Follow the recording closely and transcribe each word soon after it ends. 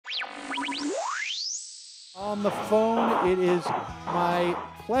On the phone, it is my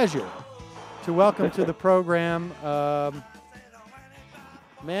pleasure to welcome to the program a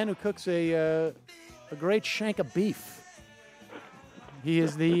man who cooks a great shank of beef. He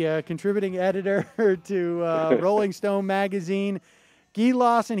is the contributing editor to Rolling Stone magazine. Guy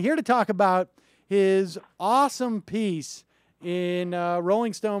Lawson here to talk about his awesome piece in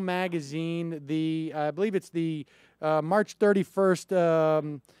Rolling Stone magazine. I believe it's the March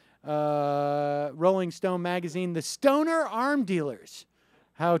 31st. Rolling Stone magazine, The Stoner Arm Dealers,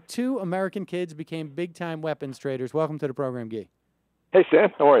 How Two American Kids Became Big-Time Weapons Traders. Welcome to the program, Guy. Hey,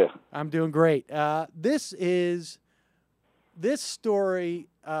 Sam. How are you? I'm doing great. This story,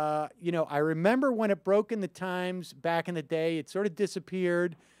 I remember when it broke in the Times back in the day. It sort of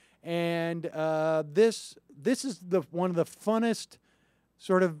disappeared, and this is one of the funnest,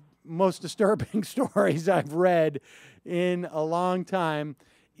 sort of most disturbing stories I've read in a long time.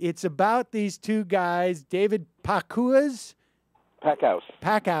 It's about these two guys, David Packhouse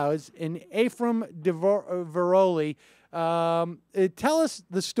and Ephraim Veroli. Tell us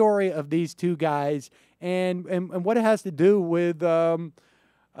the story of these two guys and what it has to do with the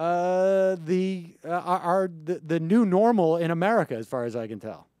new normal in America, as far as I can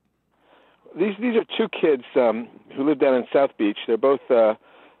tell. These are two kids who live down in South Beach. They're both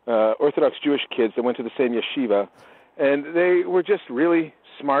Orthodox Jewish kids that went to the same yeshiva, and they were just really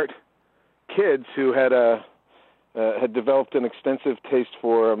smart kids who had developed an extensive taste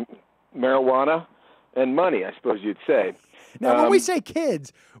for marijuana and money, I suppose you'd say. Now, when we say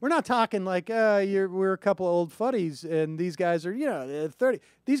kids, we're not talking like we're a couple of old fuddies, and these guys are 30.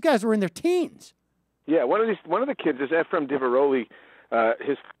 These guys were in their teens. Yeah, one of the kids is Ephraim Veroli.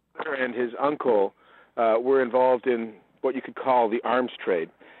 His father and his uncle were involved in what you could call the arms trade.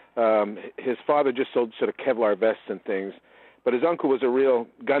 His father just sold sort of Kevlar vests and things, but his uncle was a real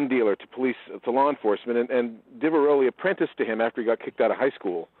gun dealer to law enforcement, and Veroli apprenticed to him after he got kicked out of high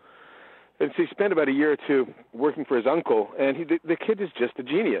school. And so he spent about a year or two working for his uncle, and the kid is just a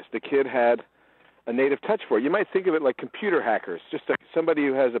genius. The kid had a native touch for it. You might think of it like computer hackers, just like somebody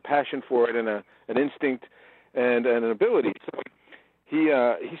who has a passion for it and an instinct and an ability. So he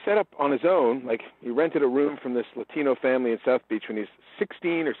set up on his own, like he rented a room from this Latino family in South Beach when he was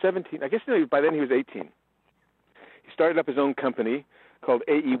 16 or 17. I guess by then he was 18. He started up his own company called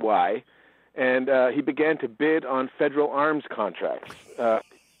AEY, and he began to bid on federal arms contracts.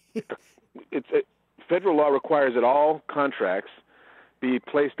 Federal law requires that all contracts be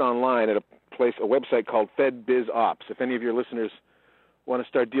placed online at a website called FedBizOps. If any of your listeners want to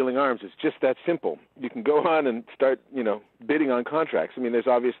start dealing arms, it's just that simple. You can go on and start, bidding on contracts. I mean, there's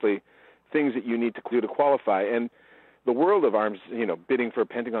obviously things that you need to do to qualify, and the world of arms, bidding for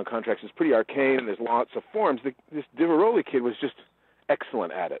Pentagon contracts is pretty arcane, and there's lots of forms. This Veroli kid was just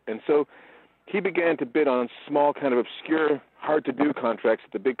excellent at it, and so he began to bid on small, kind of obscure, hard-to-do contracts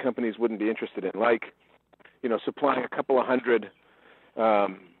that the big companies wouldn't be interested in, like, supplying a couple of hundred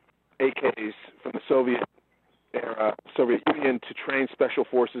AKs from the Soviet Union to train special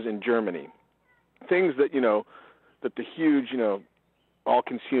forces in Germany. Things that, that the huge,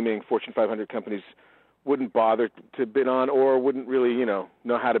 all-consuming Fortune 500 companies wouldn't bother to bid on, or wouldn't really, know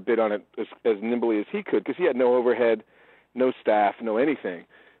how to bid on it as nimbly as he could, because he had no overhead, no staff, no anything.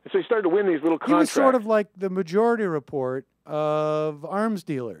 And so he started to win these little contracts. He was sort of like the Majority Report of arms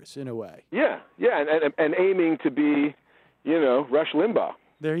dealers, in a way. Yeah, and aiming to be, Rush Limbaugh.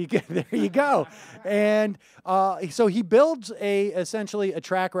 There you go. And so he builds essentially a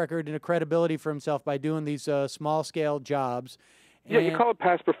track record and a credibility for himself by doing these small-scale jobs. Yeah, you call it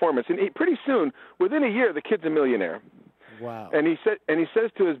past performance. And pretty soon, within a year, the kid's a millionaire. Wow. And he says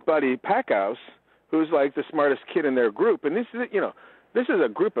to his buddy Packhouse, who's like the smartest kid in their group, and this is a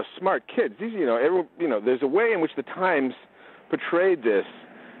group of smart kids. These, there's a way in which the Times portrayed this.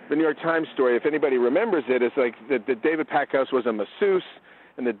 The New York Times story, if anybody remembers it, is like that David Packhouse was a masseuse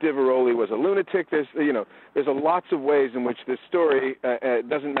and that Veroli was a lunatic. There's lots of ways in which this story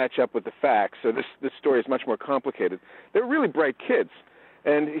doesn't match up with the facts. So this story is much more complicated. They're really bright kids,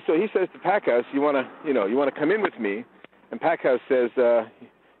 and so he says to Packhouse, "You want to come in with me?" And Packhouse says,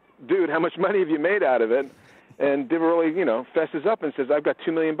 "Dude, how much money have you made out of it?" And Veroli, fesses up and says, "I've got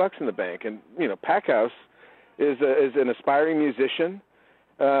 $2 million in the bank." And Packhouse is an aspiring musician.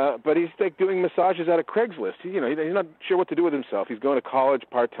 But he's like doing massages out of Craigslist. He's not sure what to do with himself. He's going to college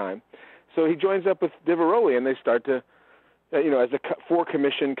part-time. So he joins up with Veroli, and they start to, as a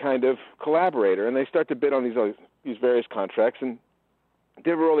for-commission kind of collaborator, and they start to bid on these various contracts. And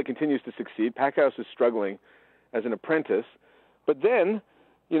Veroli continues to succeed. Packhouse is struggling as an apprentice. But then,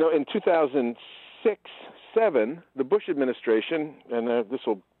 in 2006, 2007, the Bush administration, and this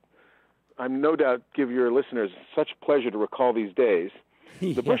will I'm no doubt give your listeners such pleasure to recall these days.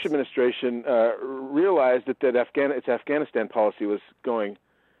 Yes. The Bush administration realized that its Afghanistan policy was going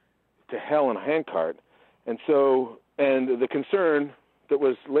to hell in a handcart, and the concern that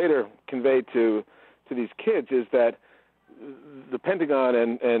was later conveyed to these kids is that the Pentagon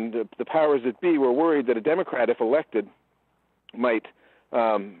and the powers that be were worried that a Democrat, if elected, might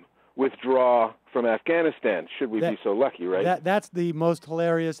withdraw from Afghanistan, should we be so lucky, right? That's the most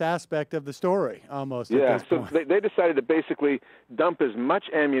hilarious aspect of the story, almost. Yeah, at this so point. they decided to basically dump as much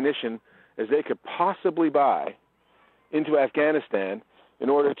ammunition as they could possibly buy into Afghanistan in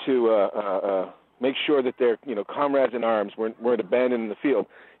order to make sure that their comrades in arms weren't abandoned in the field.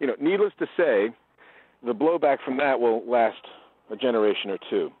 Needless to say, the blowback from that will last a generation or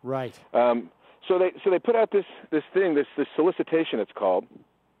two. Right. So they put out this solicitation, it's called,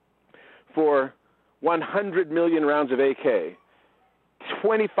 for 100 million rounds of AK,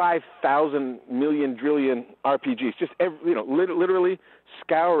 25,000 million drillion RPGs. Just literally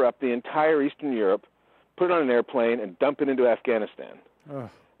scour up the entire Eastern Europe, put it on an airplane, and dump it into Afghanistan. Ugh.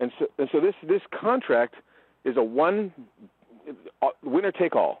 And so this contract is a winner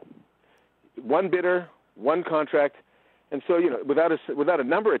take all, one bidder, one contract, and so without a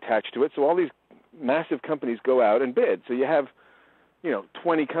number attached to it. So all these massive companies go out and bid. So you have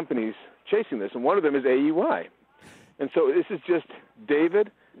 20 companies chasing this, and one of them is AEY. And so this is just David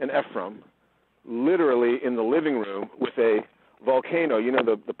and Ephraim literally in the living room with a volcano,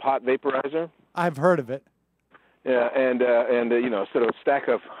 the pot vaporizer. I've heard of it. Yeah, and sort of a stack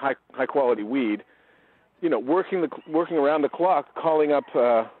of high quality weed, working around the clock, calling up.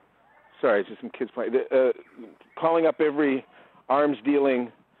 Sorry, it's just some kids playing. Calling up every arms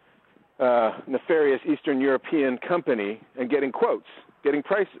dealing nefarious Eastern European company and getting quotes, getting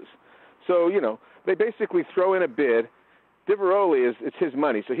prices. So they basically throw in a bid. Diveroli it's his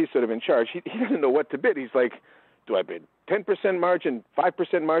money, so he's sort of in charge. He doesn't know what to bid. He's like, do I bid 10% margin,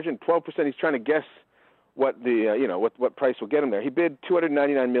 5% margin, 12%? He's trying to guess what the what price will get him there. He bid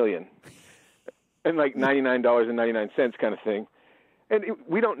 $299 million, and like $99.99 kind of thing. And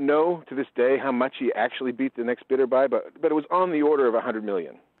we don't know to this day how much he actually beat the next bidder by, but it was on the order of $100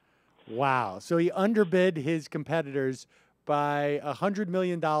 million. Wow! So he underbid his competitors by $100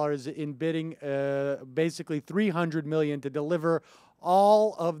 million in bidding, basically $300 million to deliver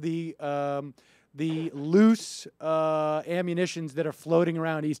all of the loose ammunitions that are floating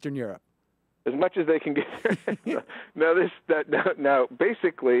around Eastern Europe. As much as they can get. Now,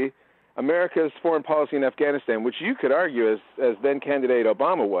 basically, America's foreign policy in Afghanistan, which you could argue, as then candidate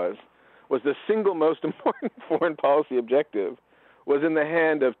Obama was the single most important foreign policy objective, was in the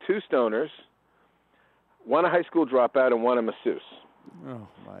hand of two stoners, one a high school dropout and one a masseuse. Oh,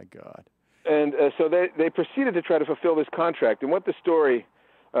 my God. And so they proceeded to try to fulfill this contract. And what the story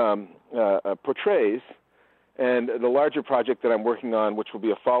portrays, and the larger project that I'm working on, which will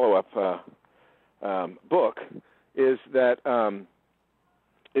be a follow-up book, is that the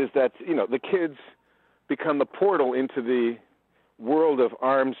kids become the portal into the world of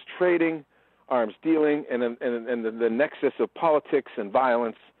arms trading, arms dealing, and the nexus of politics and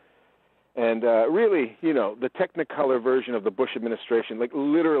violence, and really, the Technicolor version of the Bush administration, like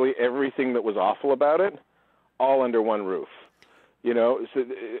literally everything that was awful about it, all under one roof. So,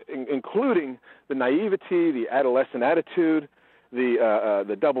 including the naivety, the adolescent attitude,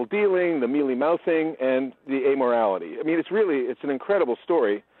 the double dealing, the mealy mouthing, and the amorality. I mean, it's an incredible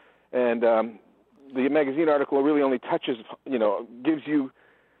story, and the magazine article really only touches, gives you,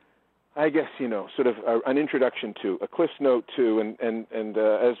 I guess, sort of an introduction to, a Cliff's Note to, and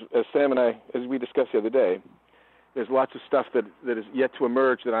as Sam and I, as we discussed the other day, there's lots of stuff that is yet to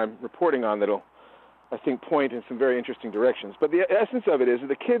emerge that I'm reporting on that'll, I think, point in some very interesting directions. But the essence of it is that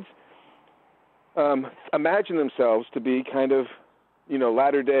the kids imagine themselves to be kind of,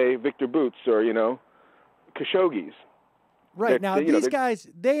 latter-day Victor Boots or, Khashoggis. Right. Now, these guys,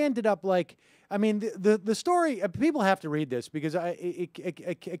 they ended up like, I mean, the story, people have to read this because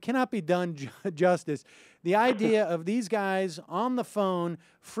it cannot be done justice. The idea of these guys on the phone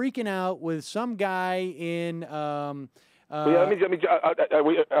freaking out with some guy in... I'll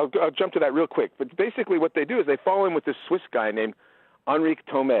jump to that real quick. But basically what they do is they fall in with this Swiss guy named Henrique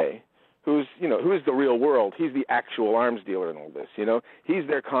Tomé, who's the real world. He's the actual arms dealer in all this, He's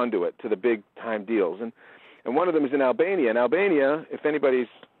their conduit to the big-time deals. And one of them is in Albania. And Albania, if anybody's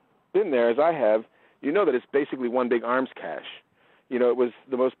been there, as I have, that it's basically one big arms cache. It was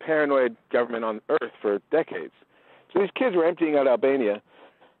the most paranoid government on earth for decades. So these kids were emptying out Albania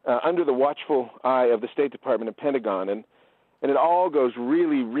under the watchful eye of the State Department and Pentagon. And it all goes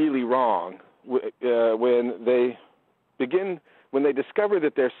really, really wrong when they begin when they discover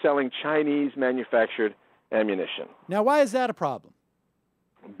that they're selling Chinese-manufactured ammunition. Now, why is that a problem?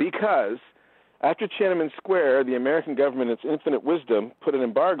 Because after Tiananmen Square, the American government, in its infinite wisdom, put an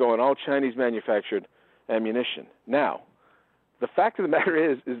embargo on all Chinese-manufactured ammunition. Now, the fact of the matter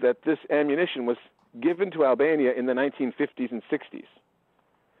is that this ammunition was given to Albania in the 1950s and 60s.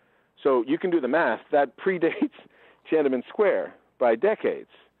 So you can do the math. That predates Tiananmen Square by decades.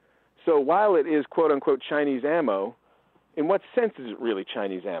 So while it is, quote-unquote, Chinese ammo, in what sense is it really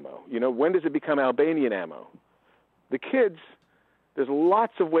Chinese ammo? You know, when does it become Albanian ammo? The kids, there's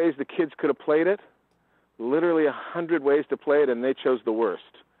lots of ways the kids could have played it, literally 100 ways to play it, and they chose the worst,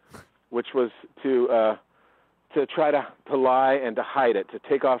 which was to try to lie and to hide it, to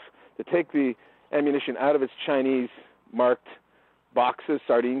take the ammunition out of its Chinese-marked boxes,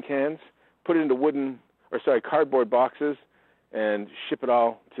 sardine cans, put it into cardboard boxes, and ship it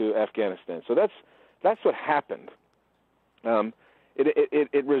all to Afghanistan. So that's what happened.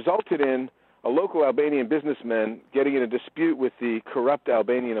 It resulted in a local Albanian businessman getting in a dispute with the corrupt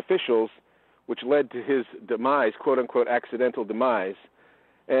Albanian officials, which led to his demise, quote-unquote, accidental demise.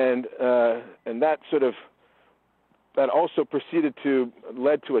 And that also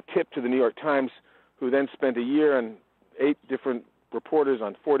led to a tip to the New York Times, who then spent a year and 8 different reporters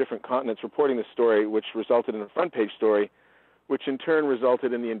on 4 different continents reporting the story, which resulted in a front-page story, which in turn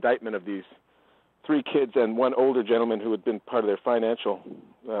resulted in the indictment of these 3 kids and 1 older gentleman who had been part of their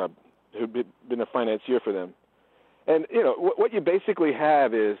who'd been a financier for them. And, you know, what you basically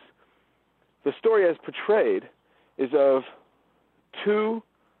have is the story as portrayed is of 2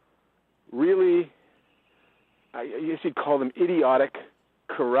 really, I guess you'd call them idiotic,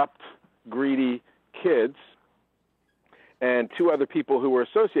 corrupt, greedy kids, and 2 other people who were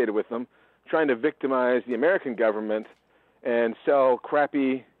associated with them trying to victimize the American government and sell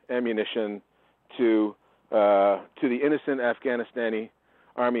crappy ammunition to the innocent Afghanistani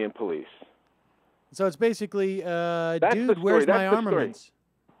army and police. So it's basically, dude, where's my armaments?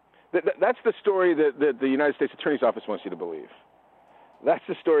 That's the story that the United States Attorney's Office wants you to believe. That's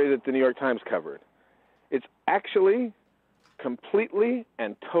the story that the New York Times covered. It's actually completely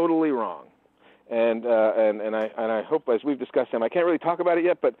and totally wrong. And I hope, as we've discussed, Sam, I can't really talk about it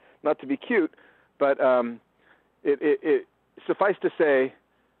yet, but not to be cute, but it suffice to say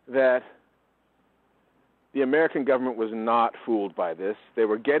that the American government was not fooled by this. They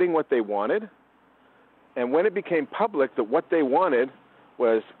were getting what they wanted, and when it became public that what they wanted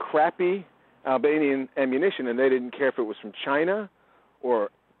was crappy Albanian ammunition, and they didn't care if it was from China or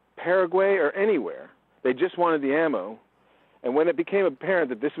Paraguay or anywhere. They just wanted the ammo. And when it became apparent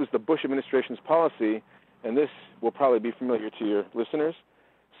that this was the Bush administration's policy, and this will probably be familiar to your listeners,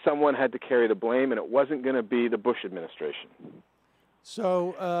 someone had to carry the blame, and it wasn't going to be the Bush administration.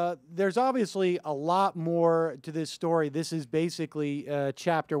 So there's obviously a lot more to this story. This is basically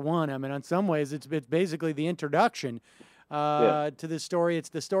chapter 1. I mean, in some ways, it's basically the introduction to this story. It's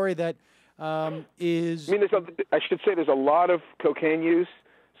the story that is... I mean, I should say there's a lot of cocaine use,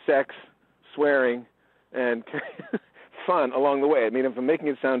 sex, swearing, and fun along the way. I mean, if I'm making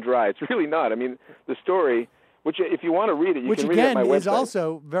it sound dry, it's really not. I mean, the story, which if you want to read it, you can read it at my website. Which, again, is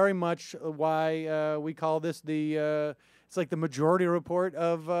also very much why we call this the... it's like the majority report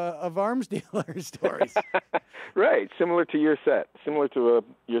of arms dealer stories. Right, similar to your set. Similar to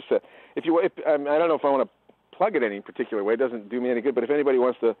your set. I don't know if I want to plug it any particular way. It doesn't do me any good. But if anybody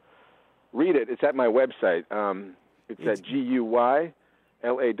wants to read it, it's at my website. It's at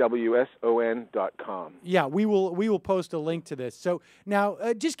GUYLAWSON.com. Yeah, we will post a link to this. So now,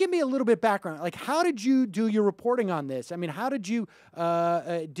 just give me a little bit background. Like, how did you do your reporting on this? I mean, how did you?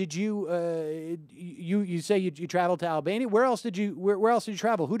 You say you traveled to Albania? Where else did you? Where else did you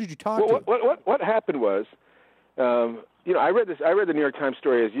travel? Who did you talk to? What happened was, I read the New York Times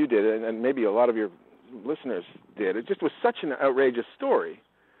story as you did, and maybe a lot of your listeners did. It just was such an outrageous story,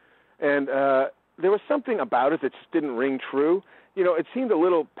 and there was something about it that just didn't ring true. You know, it seemed a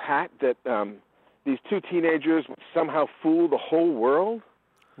little pat that these 2 teenagers would somehow fool the whole world.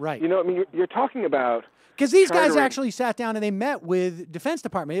 Right. You know, I mean, you're talking about... Because these guys actually sat down and they met with Defense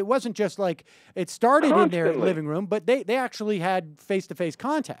Department. It wasn't just like it started in their living room, but they actually had face-to-face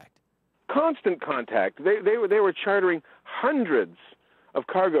contact. Constant contact. They were chartering hundreds of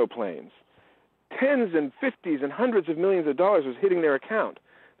cargo planes. Tens and fifties and hundreds of millions of dollars was hitting their account.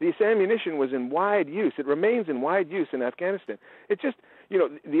 This ammunition was in wide use. It remains in wide use in Afghanistan. It's just, you know,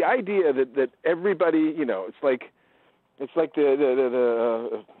 the idea that everybody, you know, it's like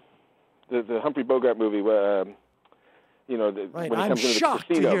the Humphrey Bogart movie where, you know, right. When he comes into the casino. I'm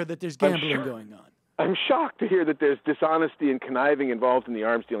shocked to hear that there's gambling going on. I'm shocked to hear that there's dishonesty and conniving involved in the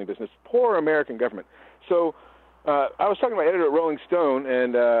arms dealing business. Poor American government. So I was talking to my editor at Rolling Stone,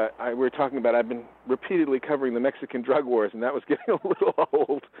 and we were talking about I've been repeatedly covering the Mexican drug wars, and that was getting a little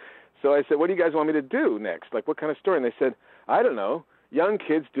old. So I said, what do you guys want me to do next? Like, what kind of story? And they said, I don't know, young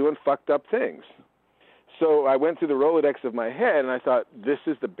kids doing fucked up things. So I went through the Rolodex of my head, and I thought, this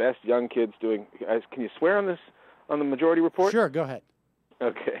is the best young kids doing. Can you swear on this, on the Majority Report? Sure, go ahead.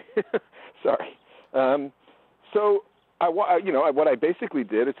 Okay. Sorry. So what I basically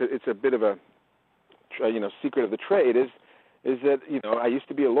did, it's a bit of a secret of the trade is that, I used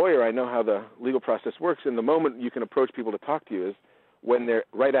to be a lawyer. I know how the legal process works. And the moment you can approach people to talk to you is when they're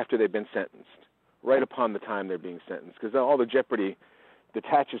right after they've been sentenced, right upon the time they're being sentenced, because all the jeopardy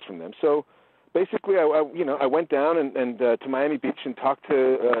detaches from them. So basically, I went down and to Miami Beach and talked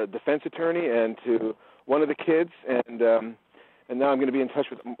to a defense attorney and to one of the kids, and now I'm going to be in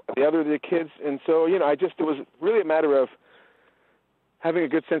touch with the other of the kids. And so, it was really a matter of having a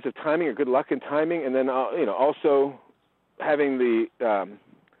good sense of timing, or good luck in timing, and then also having the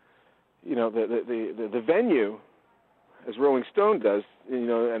venue, as Rolling Stone does,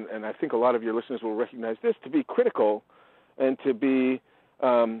 and I think a lot of your listeners will recognize this, to be critical and to be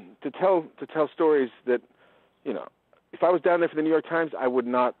to tell stories that, if I was down there for the New York Times, I would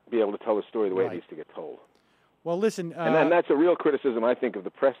not be able to tell the story the way it needs to get told. Well, listen, and that's a real criticism, I think, of the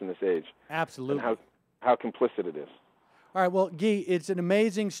press in this age. Absolutely. And how complicit it is. All right, well, Guy, it's an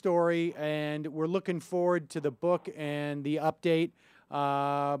amazing story, and we're looking forward to the book and the update.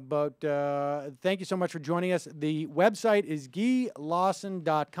 But thank you so much for joining us. The website is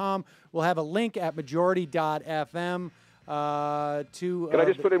GuyLawson.com. We'll have a link at majority.fm to... Can I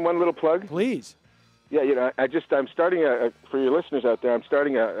just put in one little plug? Please. Yeah, I'm starting for your listeners out there, I'm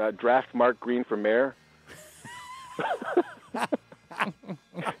starting a draft Mark Green for mayor.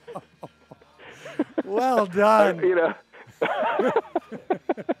 Well done.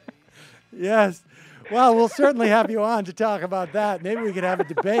 Yes. Well, we'll certainly have you on to talk about that. Maybe we could have a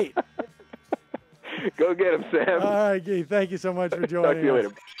debate. Go get him, Sam. All right, Guy. Thank you so much for joining us. Talk to you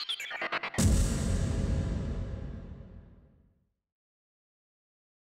later.